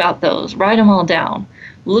 Think about those. Write them all down.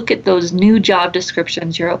 Look at those new job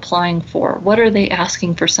descriptions you're applying for. What are they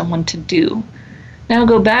asking for someone to do? Now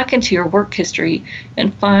go back into your work history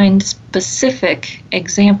and find specific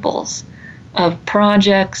examples of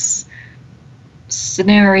projects,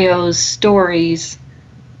 scenarios, stories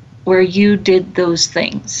where you did those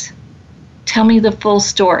things. Tell me the full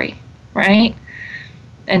story, right?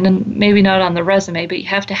 And then maybe not on the resume, but you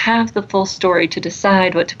have to have the full story to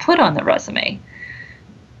decide what to put on the resume.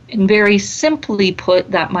 And very simply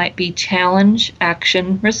put, that might be challenge,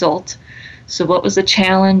 action, result. So what was the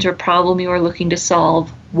challenge or problem you were looking to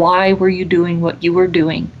solve? Why were you doing what you were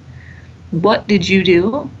doing? What did you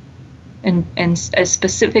do? And as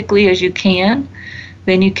specifically as you can,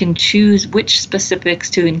 then you can choose which specifics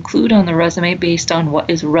to include on the resume based on what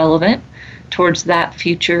is relevant towards that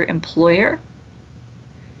future employer.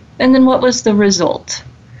 And then what was the result?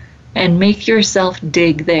 And make yourself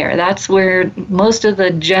dig there. That's where most of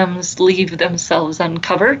the gems leave themselves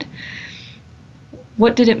uncovered.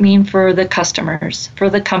 What did it mean for the customers, for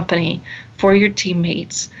the company, for your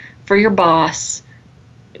teammates, for your boss?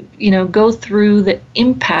 Go through the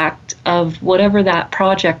impact of whatever that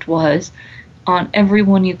project was on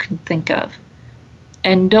everyone you can think of.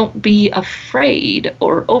 And don't be afraid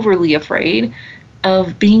or overly afraid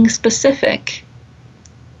of being specific.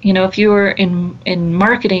 If you're in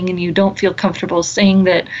marketing and you don't feel comfortable saying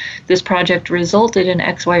that this project resulted in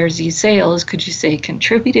X, Y, or Z sales, could you say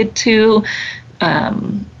contributed to,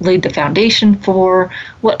 laid the foundation for,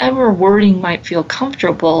 whatever wording might feel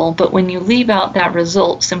comfortable? But when you leave out that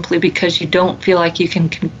result simply because you don't feel like you can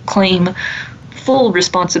claim full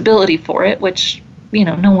responsibility for it, which,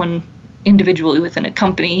 no one individually within a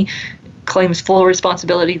company claims full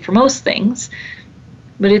responsibility for most things,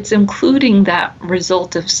 but it's including that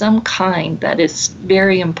result of some kind that is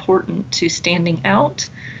very important to standing out,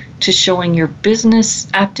 to showing your business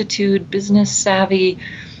aptitude, business savvy,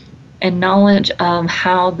 and knowledge of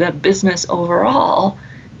how the business overall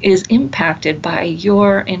is impacted by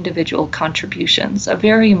your individual contributions. A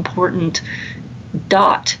very important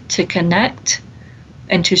dot to connect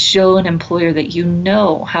and to show an employer that you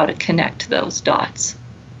know how to connect those dots.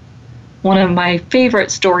 One of my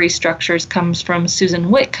favorite story structures comes from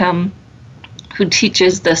Susan Whitcomb, who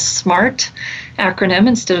teaches the SMART acronym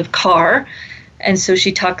instead of CAR. And so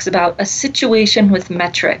she talks about a situation with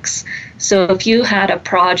metrics. So if you had a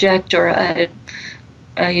project or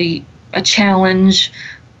a challenge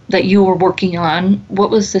that you were working on, what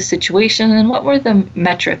was the situation and what were the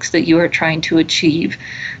metrics that you were trying to achieve?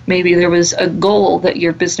 Maybe there was a goal that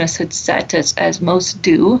your business had set, as most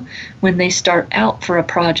do when they start out for a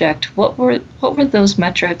project. What were those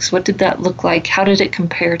metrics? What did that look like? How did it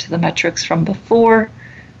compare to the metrics from before?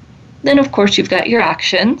 Then, of course, you've got your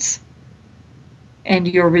actions and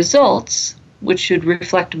your results, which should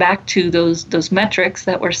reflect back to those metrics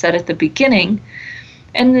that were set at the beginning.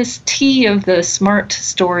 And this T of the SMART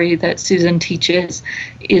story that Susan teaches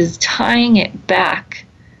is tying it back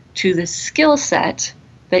to the skill set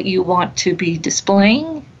that you want to be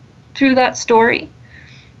displaying through that story,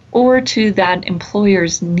 or to that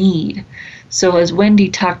employer's need. So as Wendy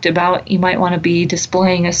talked about, you might want to be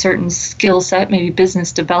displaying a certain skill set, maybe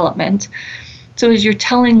business development. So as you're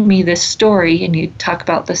telling me this story and you talk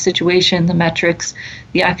about the situation, the metrics,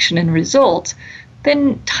 the action and result,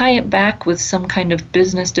 then tie it back with some kind of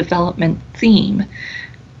business development theme.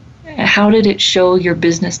 How did it show your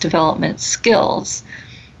business development skills?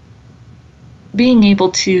 Being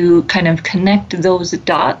able to kind of connect those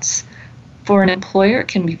dots for an employer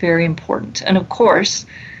can be very important. And of course,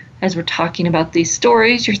 as we're talking about these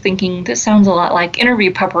stories, you're thinking, this sounds a lot like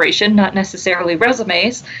interview preparation, not necessarily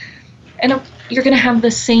resumes. And you're going to have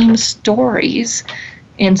the same stories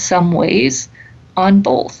in some ways on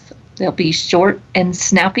both. They'll be short and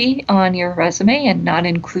snappy on your resume and not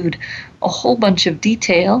include a whole bunch of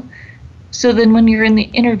detail. So then when you're in the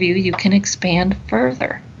interview, you can expand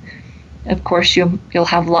further. Of course, you'll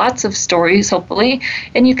have lots of stories, hopefully,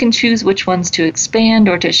 and you can choose which ones to expand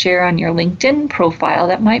or to share on your LinkedIn profile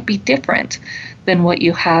that might be different than what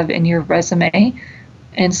you have in your resume,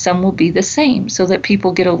 and some will be the same, so that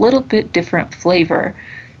people get a little bit different flavor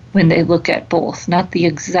when they look at both, not the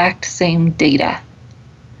exact same data.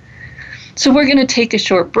 So we're going to take a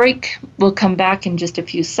short break. We'll come back in just a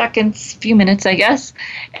few minutes, I guess,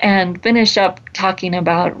 and finish up talking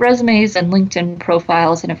about resumes and LinkedIn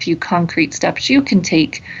profiles and a few concrete steps you can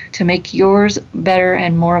take to make yours better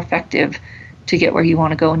and more effective to get where you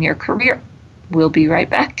want to go in your career. We'll be right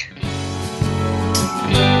back.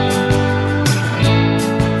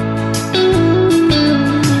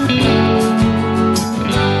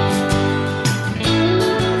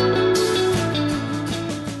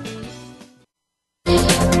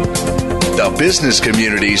 The business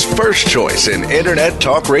community's first choice in Internet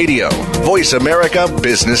Talk Radio, Voice America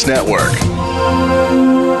Business Network.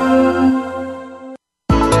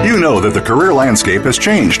 You know that the career landscape has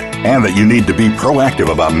changed and that you need to be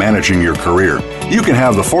proactive about managing your career. You can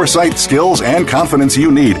have the foresight, skills, and confidence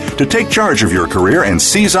you need to take charge of your career and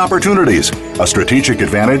seize opportunities. A strategic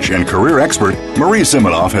advantage and career expert, Marie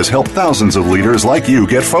Zimenoff has helped thousands of leaders like you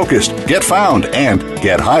get focused, get found, and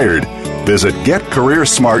get hired. Visit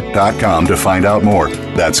getcareersmart.com to find out more.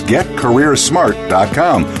 That's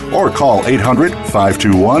getcareersmart.com or call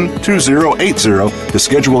 800-521-2080 to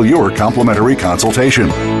schedule your complimentary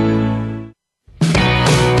consultation.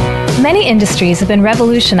 Many industries have been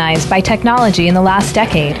revolutionized by technology in the last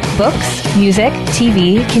decade. Books, music,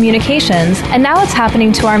 TV, communications, and now it's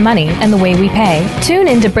happening to our money and the way we pay. Tune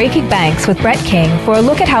in to Breaking Banks with Brett King for a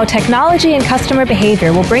look at how technology and customer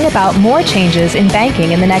behavior will bring about more changes in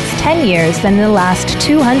banking in the next 10 years than in the last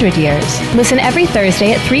 200 years. Listen every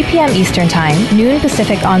Thursday at 3 p.m. Eastern Time, noon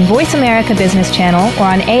Pacific on Voice America Business Channel or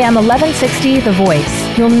on AM 1160 The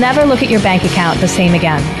Voice. You'll never look at your bank account the same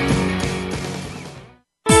again.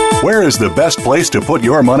 Where is the best place to put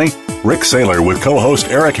your money? Rick Saylor with co-host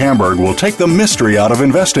Eric Hamburg will take the mystery out of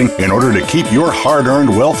investing in order to keep your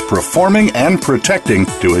hard-earned wealth performing and protecting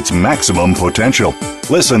to its maximum potential.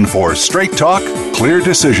 Listen for Straight Talk, Clear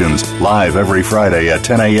Decisions, live every Friday at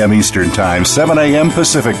 10 a.m. Eastern Time, 7 a.m.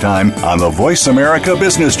 Pacific Time on the Voice America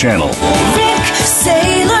Business Channel. Rick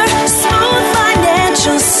Saylor, smooth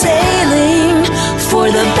financial sailing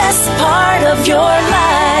for the best part of your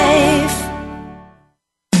life.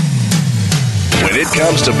 When it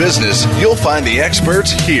comes to business, you'll find the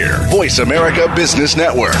experts here. Voice America Business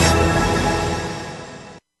Network.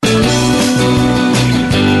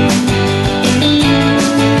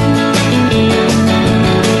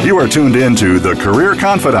 You are tuned in to The Career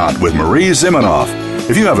Confidant with Marie Zimenoff.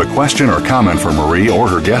 If you have a question or comment for Marie or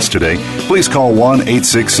her guest today, please call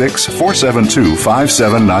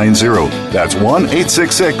 1-866-472-5790. That's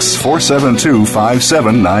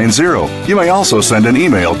 1-866-472-5790. You may also send an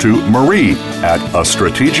email to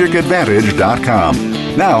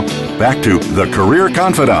marie@astrategicadvantage.com. Now, back to The Career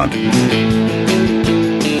Confidant.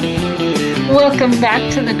 Welcome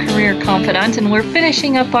back to the Career Confidant, and we're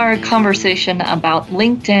finishing up our conversation about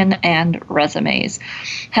LinkedIn and resumes.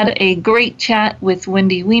 Had a great chat with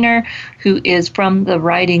Wendy Weiner, who is from The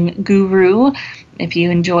Writing Guru. If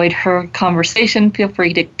you enjoyed her conversation, feel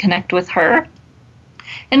free to connect with her.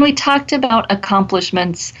 And we talked about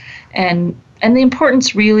accomplishments and the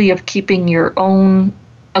importance really of keeping your own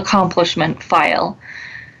accomplishment file.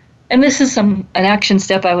 And this is an action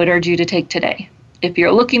step I would urge you to take today. If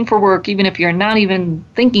you're looking for work, even if you're not even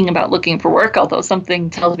thinking about looking for work, although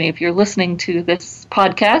something tells me if you're listening to this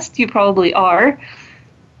podcast, you probably are,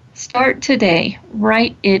 start today.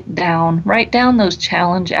 Write it down. Write down those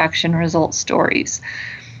challenge, action, result stories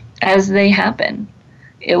as they happen.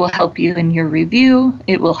 It will help you in your review.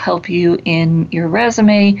 It will help you in your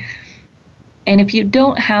resume. And if you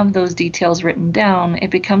don't have those details written down,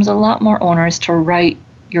 it becomes a lot more onerous to write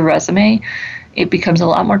your resume. It becomes a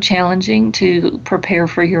lot more challenging to prepare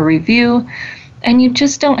for your review, and you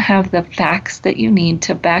just don't have the facts that you need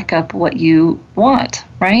to back up what you want,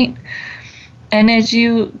 right? And as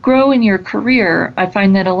you grow in your career, I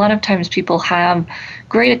find that a lot of times people have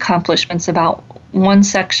great accomplishments about one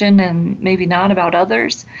section and maybe not about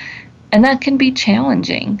others, and that can be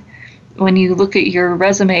challenging. When you look at your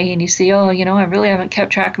resume and you see, I really haven't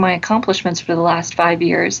kept track of my accomplishments for the last 5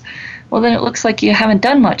 years. Well, then it looks like you haven't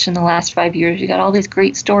done much in the last 5 years. You got all these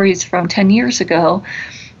great stories from 10 years ago,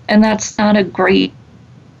 and that's not a great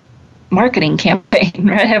marketing campaign,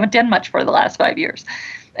 right? I haven't done much for the last 5 years.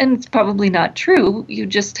 And it's probably not true. You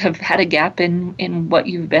just have had a gap in what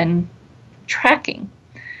you've been tracking.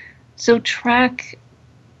 So track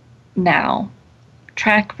now.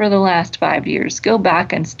 Track for the last 5 years. Go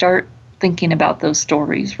back and start thinking about those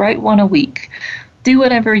stories. Write one a week. Do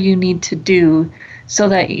whatever you need to do so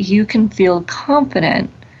that you can feel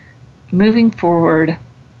confident moving forward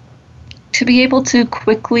to be able to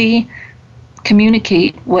quickly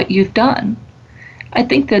communicate what you've done. I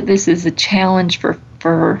think that this is a challenge for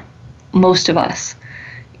most of us.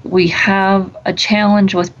 We have a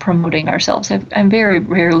challenge with promoting ourselves. I very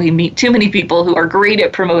rarely meet too many people who are great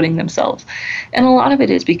at promoting themselves. And a lot of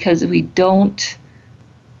it is because we don't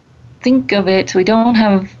think of it, we don't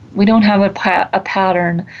have a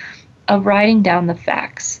pattern of writing down the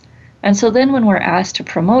facts. And so then when we're asked to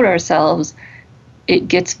promote ourselves, it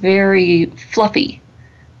gets very fluffy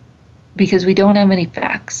because we don't have any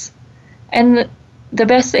facts. And the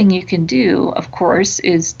best thing you can do, of course,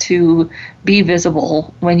 is to be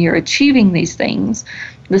visible when you're achieving these things.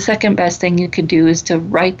 The second best thing you can do is to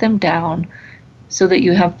write them down so that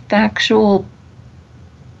you have factual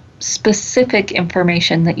specific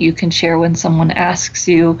information that you can share when someone asks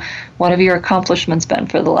you, what have your accomplishments been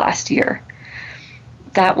for the last year?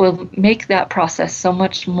 That will make that process so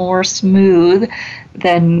much more smooth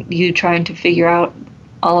than you trying to figure out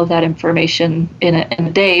all of that information in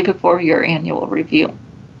a day before your annual review.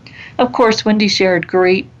 Of course, Wendy shared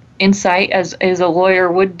great insight, as a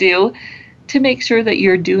lawyer would do, to make sure that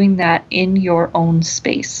you're doing that in your own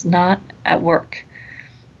space, not at work.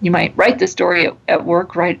 You might write the story at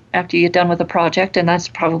work right after you get done with a project, and that's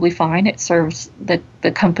probably fine. It serves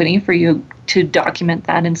the company for you to document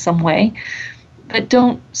that in some way. But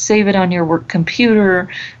don't save it on your work computer.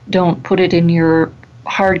 Don't put it in your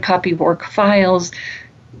hard copy work files.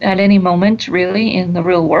 At any moment, really, in the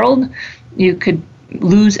real world, you could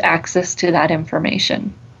lose access to that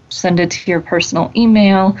information. Send it to your personal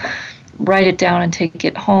email, write it down and take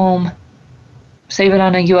it home, save it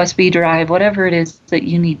on a USB drive, whatever it is that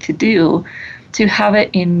you need to do to have it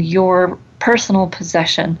in your personal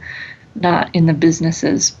possession, not in the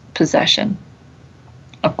business's possession.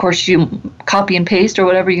 Of course, you copy and paste or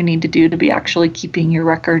whatever you need to do to be actually keeping your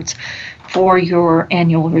records for your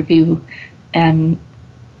annual review and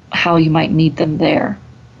how you might need them there.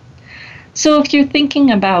 So if you're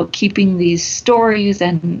thinking about keeping these stories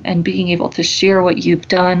and being able to share what you've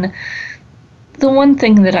done, the one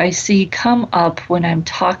thing that I see come up when I'm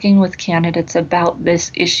talking with candidates about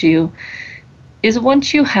this issue is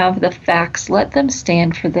once you have the facts, let them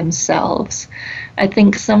stand for themselves. I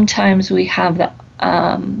think sometimes we have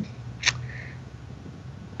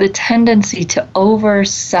the tendency to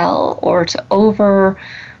oversell or to over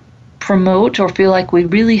promote or feel like we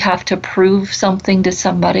really have to prove something to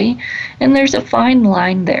somebody. And there's a fine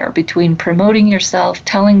line there between promoting yourself,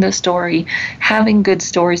 telling the story, having good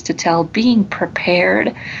stories to tell, being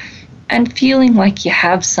prepared, and feeling like you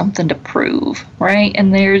have something to prove, right?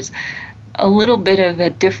 And there's a little bit of a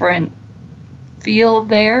different feel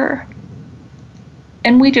there.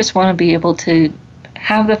 And we just want to be able to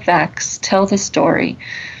have the facts, tell the story,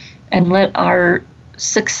 and let our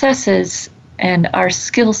successes and our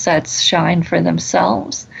skill sets shine for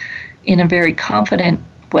themselves in a very confident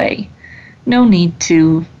way. No need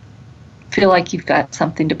to feel like you've got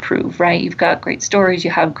something to prove, right? You've got great stories,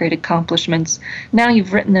 you have great accomplishments. Now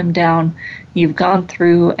you've written them down, you've gone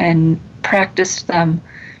through and practiced them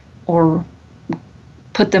or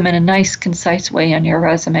put them in a nice, concise way on your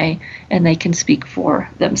resume, and they can speak for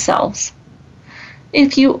themselves.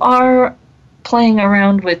 If you are playing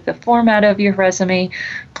around with the format of your resume,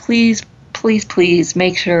 please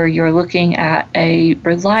make sure you're looking at a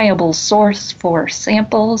reliable source for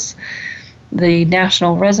samples. The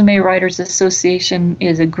National Resume Writers Association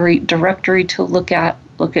is a great directory to look at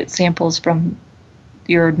samples from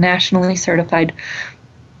your nationally certified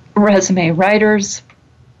resume writers.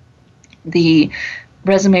 The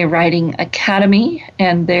Resume Writing Academy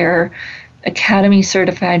and their Academy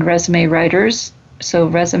certified resume writers. So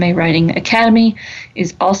Resume Writing Academy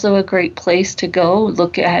is also a great place to go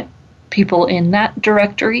look at people in that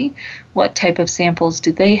directory. What type of samples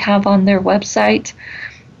do they have on their website?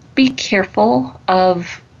 Be careful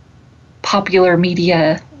of popular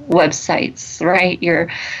media websites, right? Your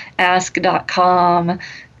ask.com,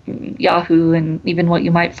 Yahoo, and even what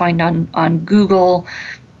you might find on Google.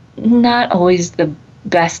 Not always the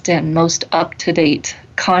best and most up-to-date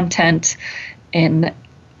content, and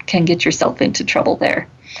can get yourself into trouble there.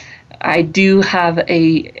 I do have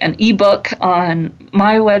an ebook on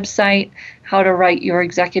my website, How to Write Your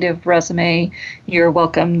Executive Resume. You're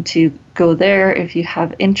welcome to go there if you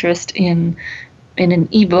have interest in an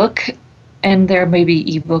ebook. And there may be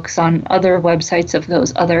ebooks on other websites of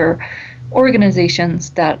those other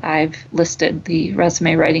organizations that I've listed, the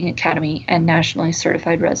Resume Writing Academy and Nationally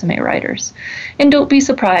Certified Resume Writers. And don't be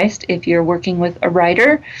surprised if you're working with a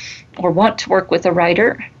writer or want to work with a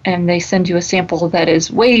writer and they send you a sample that is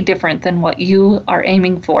way different than what you are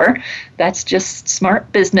aiming for. That's just smart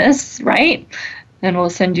business, right? And we'll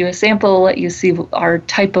send you a sample, let you see our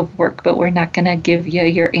type of work, but we're not going to give you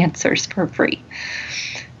your answers for free.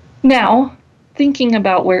 Now, thinking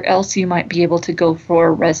about where else you might be able to go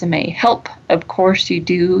for resume help. Of course, you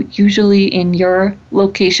do usually in your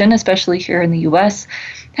location, especially here in the U.S.,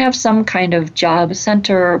 have some kind of job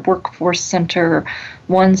center, workforce center,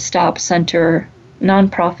 one-stop center,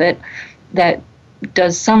 nonprofit that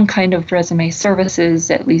does some kind of resume services,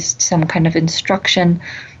 at least some kind of instruction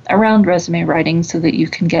around resume writing so that you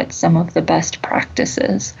can get some of the best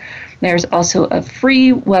practices. There's also a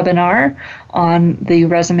free webinar on the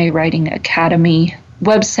Resume Writing Academy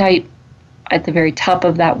website. At the very top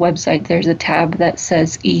of that website, there's a tab that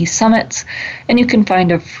says e-summits, and you can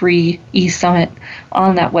find a free e-summit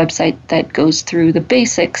on that website that goes through the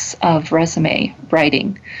basics of resume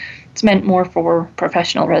writing. It's meant more for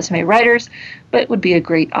professional resume writers, but would be a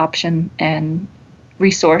great option and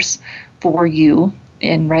resource for you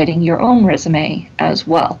in writing your own resume as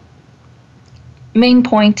well. Main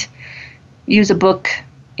point, use a book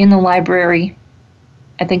in the library.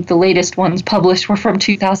 I think the latest ones published were from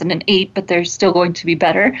 2008, but they're still going to be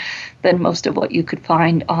better than most of what you could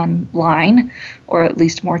find online, or at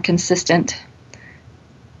least more consistent.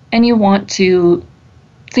 And you want to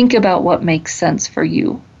think about what makes sense for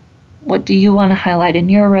you. What do you want to highlight in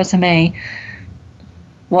your resume?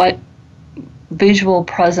 What visual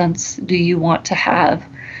presence do you want to have?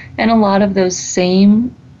 And a lot of those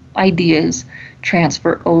same ideas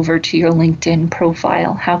transfer over to your LinkedIn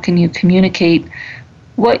profile. How can you communicate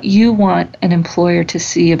what you want an employer to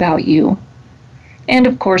see about you? And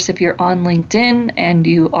of course, if you're on LinkedIn and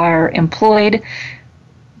you are employed,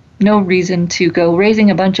 no reason to go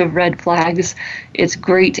raising a bunch of red flags. It's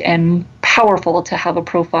great and powerful to have a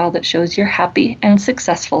profile that shows you're happy and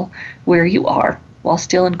successful where you are, while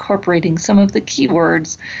still incorporating some of the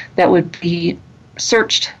keywords that would be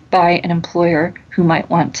searched by an employer who might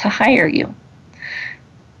want to hire you.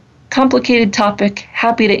 Complicated topic.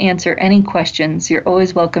 Happy to answer any questions. You're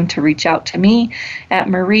always welcome to reach out to me at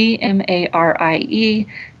Marie, M-A-R-I-E,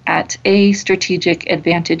 at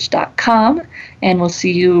astrategicadvantage.com, and we'll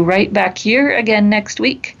see you right back here again next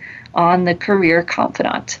week on The Career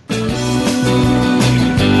Confidant.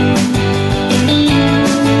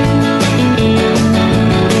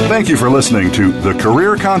 Thank you for listening to The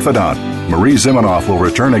Career Confidant. Marie Zimenoff will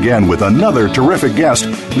return again with another terrific guest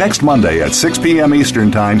next Monday at 6 p.m. Eastern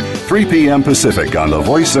Time, 3 p.m. Pacific on the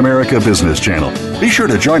Voice America Business Channel. Be sure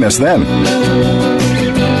to join us then.